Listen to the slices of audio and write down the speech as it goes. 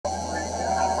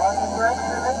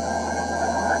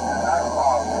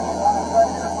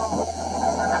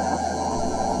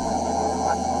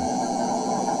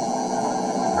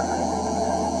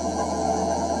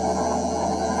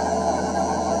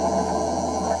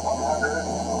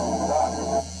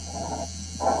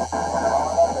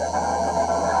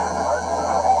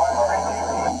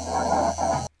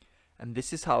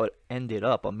this is how it ended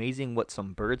up. Amazing what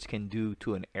some birds can do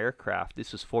to an aircraft.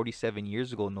 This was 47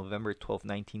 years ago, November 12th,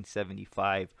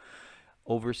 1975.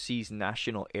 Overseas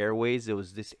National Airways. It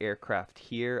was this aircraft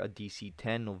here, a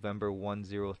DC-10, November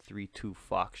 1032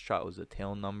 Foxtrot was the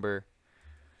tail number.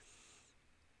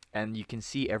 And you can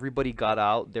see everybody got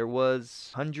out. There was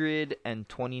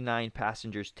 129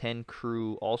 passengers, 10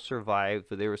 crew, all survived.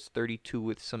 But there was 32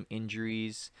 with some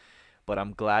injuries. But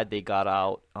I'm glad they got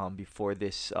out before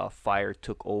this fire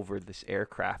took over this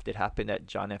aircraft. It happened at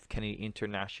John F. Kennedy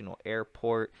International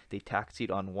Airport. They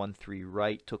taxied on 13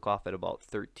 right, took off at about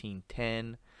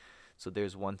 13:10. So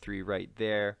there's 13 right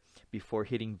there. Before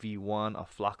hitting V1, a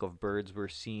flock of birds were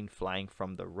seen flying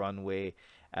from the runway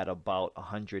at about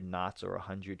 100 knots or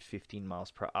 115 miles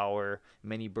per hour.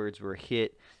 Many birds were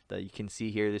hit. You can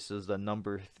see here, this is the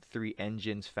number 3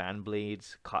 engines, fan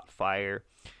blades, caught fire.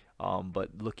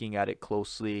 But looking at it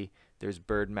closely, there's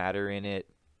bird matter in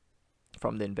it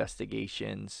from the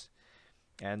investigations.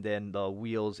 And then the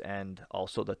wheels and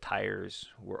also the tires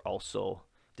were also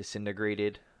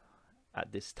disintegrated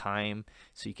at this time.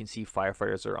 So you can see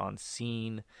firefighters are on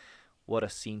scene. What a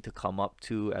scene to come up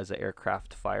to as an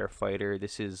aircraft firefighter.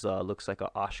 This is looks like a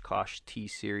Oshkosh T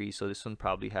series. So this one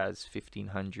probably has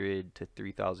 1,500 to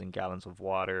 3,000 gallons of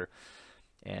water.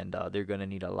 And they're going to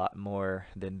need a lot more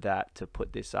than that to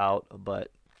put this out.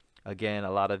 But again, a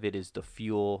lot of it is the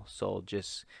fuel. So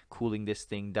just cooling this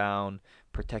thing down,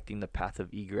 protecting the path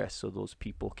of egress so those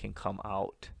people can come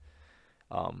out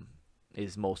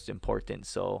is most important.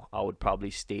 So I would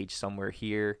probably stage somewhere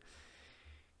here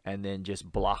and then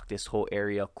just block this whole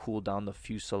area, cool down the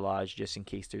fuselage just in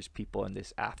case there's people in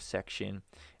this aft section,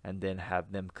 and then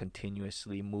have them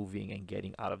continuously moving and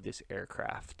getting out of this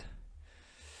aircraft.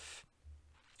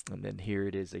 And then here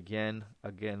it is again.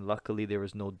 Luckily there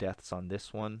was no deaths on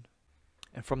this one.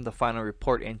 And from the final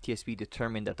report, NTSB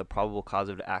determined that the probable cause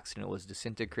of the accident was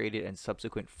disintegrated and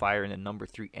subsequent fire in the number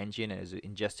 3 engine as it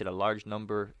ingested a large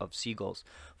number of seagulls.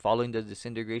 Following the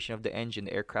disintegration of the engine,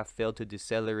 the aircraft failed to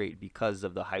decelerate because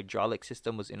of the hydraulic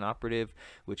system was inoperative,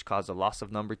 which caused a loss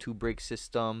of number 2 brake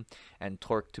system and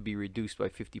torque to be reduced by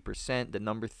 50%. The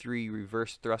number 3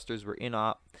 reverse thrusters were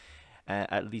inop.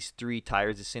 At least 3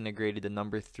 tires disintegrated. The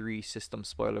number 3 system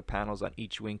spoiler panels on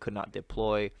each wing could not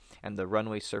deploy, and the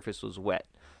runway surface was wet.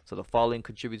 So the following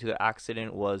contributed to the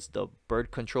accident was the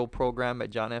bird control program at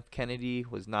John F. Kennedy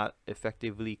was not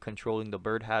effectively controlling the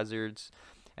bird hazards,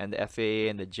 and the FAA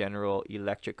and the General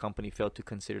Electric Company failed to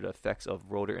consider the effects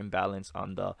of rotor imbalance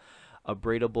on the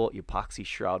abradable epoxy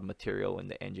shroud material when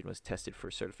the engine was tested for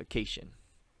certification.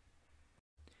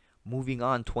 Moving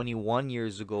on, 21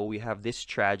 years ago, we have this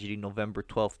tragedy, November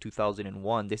 12,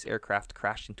 2001. This aircraft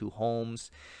crashed into homes.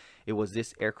 It was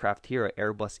this aircraft here, an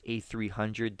Airbus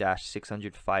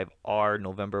A300-605R,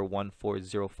 November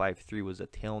 14053 was a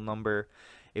tail number.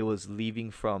 It was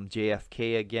leaving from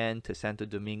JFK again to Santo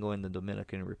Domingo in the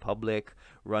Dominican Republic,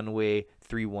 runway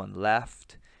 31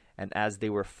 left. And as they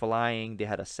were flying, they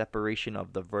had a separation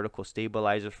of the vertical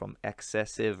stabilizer from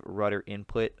excessive rudder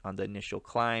input on the initial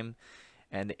climb.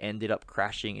 And ended up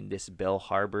crashing in this Bell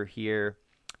Harbor here,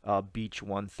 Beach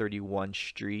 131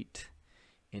 Street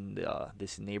in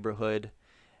this neighborhood.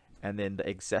 And then the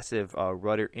excessive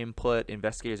rudder input,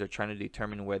 investigators are trying to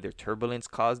determine whether turbulence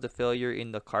caused the failure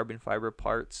in the carbon fiber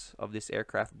parts of this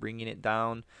aircraft, bringing it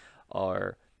down,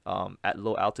 or at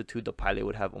low altitude, the pilot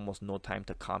would have almost no time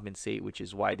to compensate, which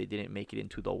is why they didn't make it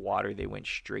into the water. They went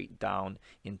straight down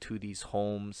into these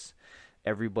homes.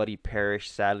 Everybody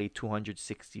perished, sadly.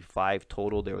 265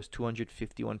 total. There was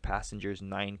 251 passengers,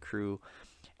 9 crew,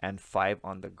 and 5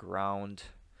 on the ground.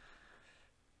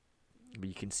 But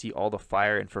you can see all the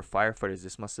fire, and for firefighters,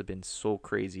 this must have been so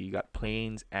crazy. You got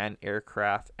planes and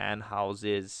aircraft and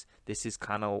houses. This is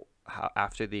kind of how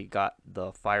after they got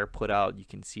the fire put out, you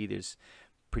can see there's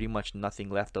pretty much nothing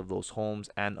left of those homes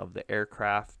and of the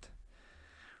aircraft.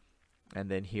 And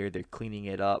then here they're cleaning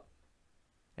it up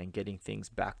and getting things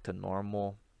back to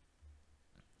normal.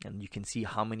 And you can see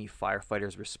how many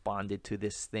firefighters responded to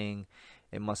this thing.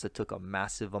 It must have took a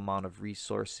massive amount of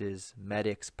resources,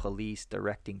 medics, police,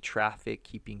 directing traffic,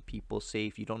 keeping people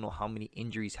safe. You don't know how many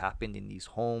injuries happened in these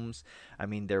homes. I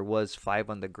mean, there was 5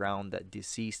 on the ground that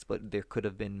deceased, but there could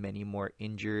have been many more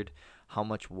injured. How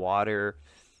much water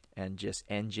and just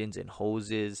engines and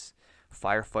hoses.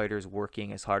 Firefighters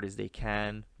working as hard as they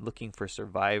can, looking for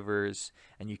survivors,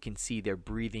 and you can see they're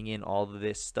breathing in all of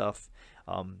this stuff.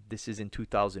 This is in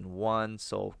 2001,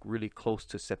 so really close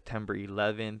to September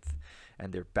 11th,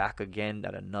 and they're back again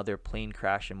at another plane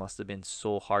crash. It must have been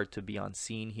so hard to be on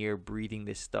scene here, breathing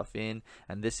this stuff in,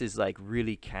 and this is like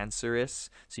really cancerous.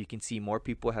 So you can see more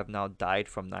people have now died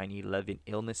from 9/11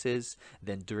 illnesses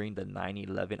than during the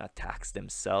 9/11 attacks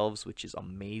themselves, which is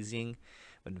amazing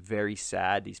and very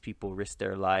sad. These people risk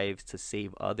their lives to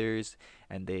save others,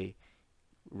 and they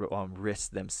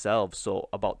risk themselves. So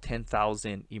about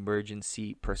 10,000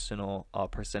 emergency personnel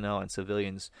and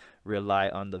civilians rely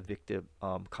on the victim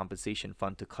compensation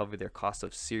fund to cover their costs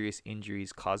of serious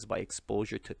injuries caused by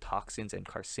exposure to toxins and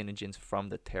carcinogens from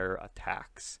the terror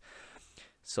attacks.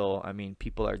 So I mean,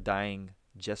 people are dying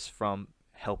just from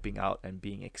helping out and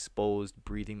being exposed,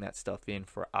 breathing that stuff in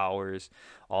for hours,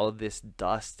 all of this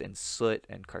dust and soot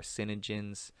and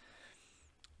carcinogens.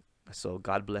 So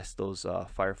God bless those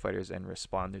firefighters and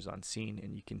responders on scene.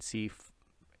 And you can see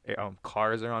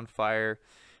cars are on fire.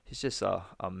 It's just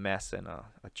a mess and a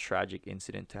tragic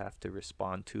incident to have to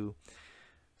respond to.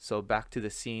 So back to the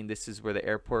scene. This is where the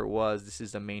airport was. This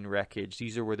is the main wreckage.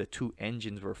 These are where the two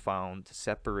engines were found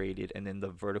separated, and then the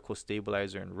vertical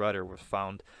stabilizer and rudder were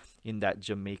found in that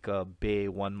Jamaica Bay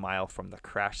 1 mile from the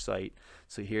crash site.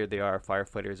 So here they are,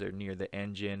 firefighters are near the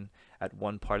engine. At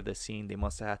one part of the scene, they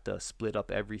must have had to split up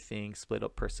everything, split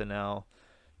up personnel.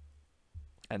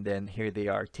 And then here they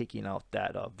are taking out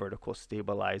that vertical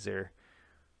stabilizer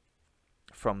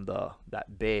from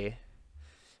that bay.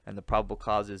 And the probable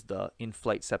cause is the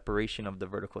in-flight separation of the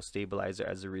vertical stabilizer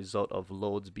as a result of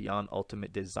loads beyond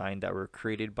ultimate design that were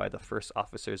created by the first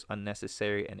officer's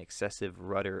unnecessary and excessive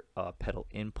rudder pedal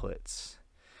inputs.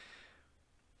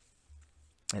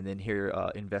 And then here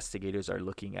investigators are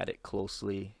looking at it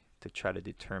closely to try to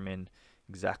determine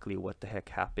exactly what the heck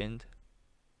happened.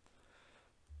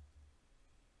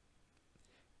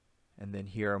 And then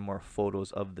here are more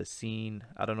photos of the scene.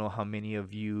 I don't know how many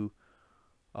of you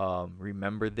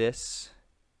remember this.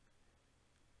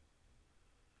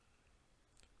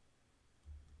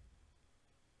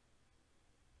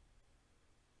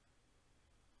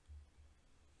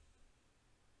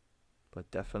 But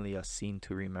definitely a scene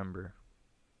to remember.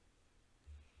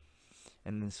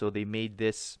 And then so they made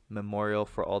this memorial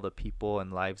for all the people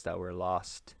and lives that were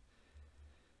lost.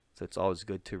 So it's always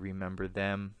good to remember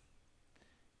them.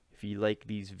 If you like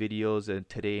these videos and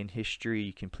Today in History,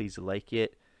 you can please like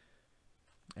it.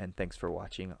 And thanks for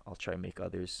watching. I'll try to make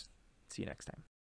others. See you next time.